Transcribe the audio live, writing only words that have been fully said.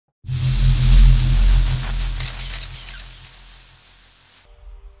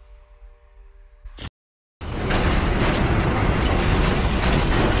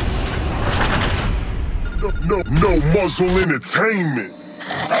No muzzle entertainment.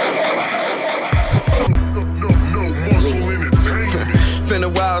 No muzzle entertainment. Been a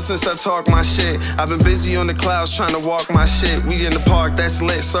while since I talked my shit. I've been busy on the clouds trying to walk my shit. We in the park, that's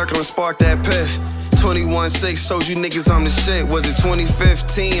lit, circle and spark that piff. 21-6 showed you niggas I'm the shit. Was it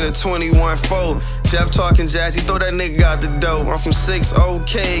 2015 or 21-4? Jeff talking jazz, he throw that nigga out the dough. I'm from 6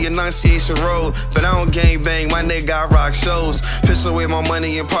 OK, Enunciation Road. But I don't gang bang, my nigga I rock shows. Piss away my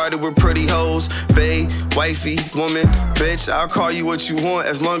money and party with pretty hoes. Bae, wifey, woman, bitch, I'll call you what you want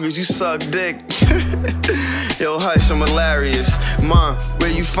as long as you suck dick. Yo, hush, I'm hilarious. Mom,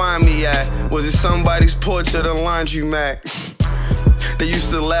 where you find me at? Was it somebody's porch or the laundromat? They used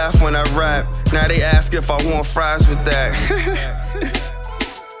to laugh when I rap. Now they ask if I want fries with that.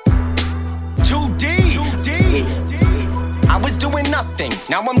 2D. I was doing nothing,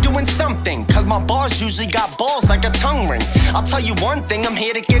 now I'm doing something. Cause my bars usually got balls like a tongue ring. I'll tell you one thing, I'm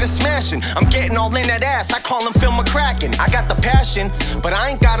here to get a smashing. I'm getting all in that ass, I call him Phil McCracken. I got the passion, but I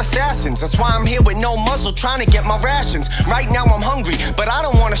ain't got assassins. That's why I'm here with no muzzle, trying to get my rations. Right now I'm hungry, but I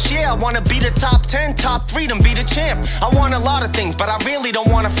don't wanna share. I wanna be the top 10, top 3, then be the champ. I want a lot of things, but I really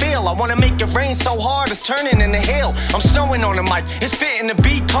don't wanna fail. I wanna make it rain so hard, it's turning into hail. I'm snowing on the mic, it's fitting to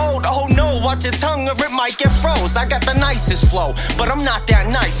be cold. Oh no, watch your tongue or it might get froze. I got the nicest flow, but I'm not that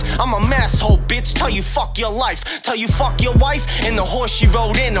nice. I'm a masshole, bitch. Tell you fuck your life. Tell you fuck your wife and the horse she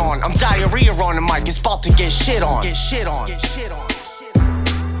rode in on. I'm diarrhea on the mic. It's about to get shit on.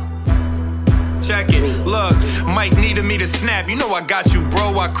 Check it, look, Mike needed me to snap. You know I got you,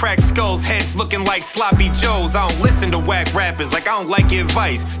 bro. I crack skulls, heads looking like sloppy joes. I don't listen to whack rappers like I don't like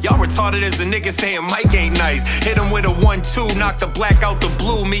advice. Y'all retarded as a nigga saying Mike ain't nice. Hit him with a 1-2, knock the black out the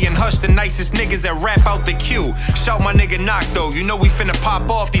blue. Me and Hush the nicest niggas that rap out the queue. Shout my nigga Knock though, you know we finna pop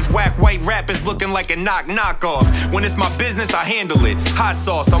off. These whack white rappers looking like a knockoff. When it's my business, I handle it. Hot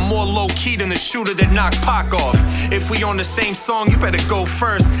sauce, I'm more low-key than the shooter that knocked Pac off. If we on the same song, you better go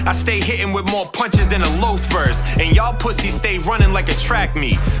first. I stay hitting with more punches than a Los verse. And y'all pussies stay running like a track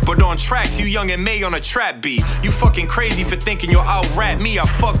meet. But on tracks, you young and May on a trap beat. You fucking crazy for thinking you'll out-rap me. I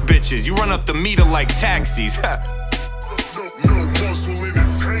fuck bitches, you run up the meter like taxis. No muzzle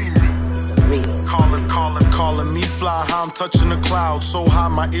entertainment. Calling me fly high, I'm touching the clouds. So high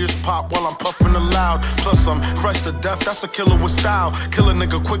my ears pop while I'm puffing aloud. Plus I'm fresh to death, that's a killer with style. Kill a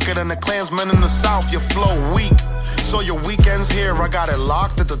nigga quicker than the Klansmen in the South. Your flow weak, so your weekend's here. I got it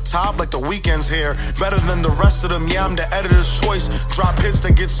locked at the top like the weekend's here. Better than the rest of them, yeah, I'm the editor's choice. Drop hits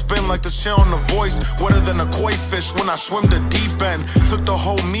that get spin like the chill on the voice. Wetter than a koi fish when I swim the deep end. Took the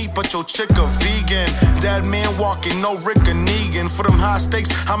whole meat, but your chick a vegan. Dead man walking, no Rick or Negan. For them high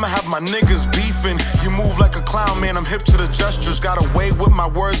stakes, I'ma have my niggas beefing. You move like a clown, man, I'm hip to the gestures. Got away with my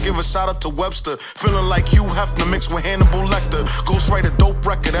words, give a shout out to Webster. Feeling like Hugh Hefner mixed with Hannibal Lecter. Ghostwrite a dope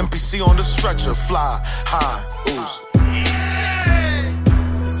record, NPC on the stretcher. Fly high, Uzi.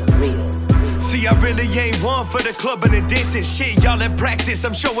 See, I really ain't one for the club and the dancing shit. Y'all in practice,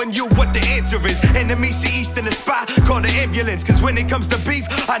 I'm showing you what the answer is. Enemies see East in the spot, call the ambulance. Cause when it comes to beef,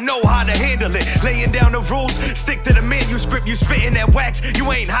 I know how to handle it. Laying down the rules, stick to the manuscript. You spitting that wax,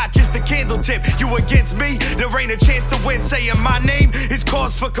 you ain't hot, just a candle tip. You against me, there ain't a chance to win. Saying my name is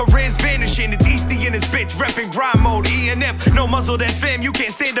cause for careers vanishing. It's Easty in his bitch, repping grind mode, E&F. No muzzle, that's fam, you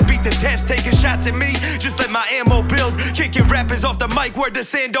can't stand to beat the test. Taking shots at me, just let my ammo build. Kicking rappers off the mic, word to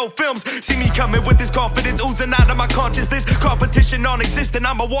Sando Films. See me coming with this confidence oozing out of my consciousness. Competition non-existent,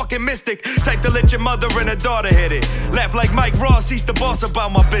 I'm a walking mystic. Type to let your mother and a daughter hit it. Laugh like Mike Ross, he's the boss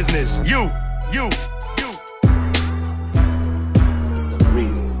about my business. You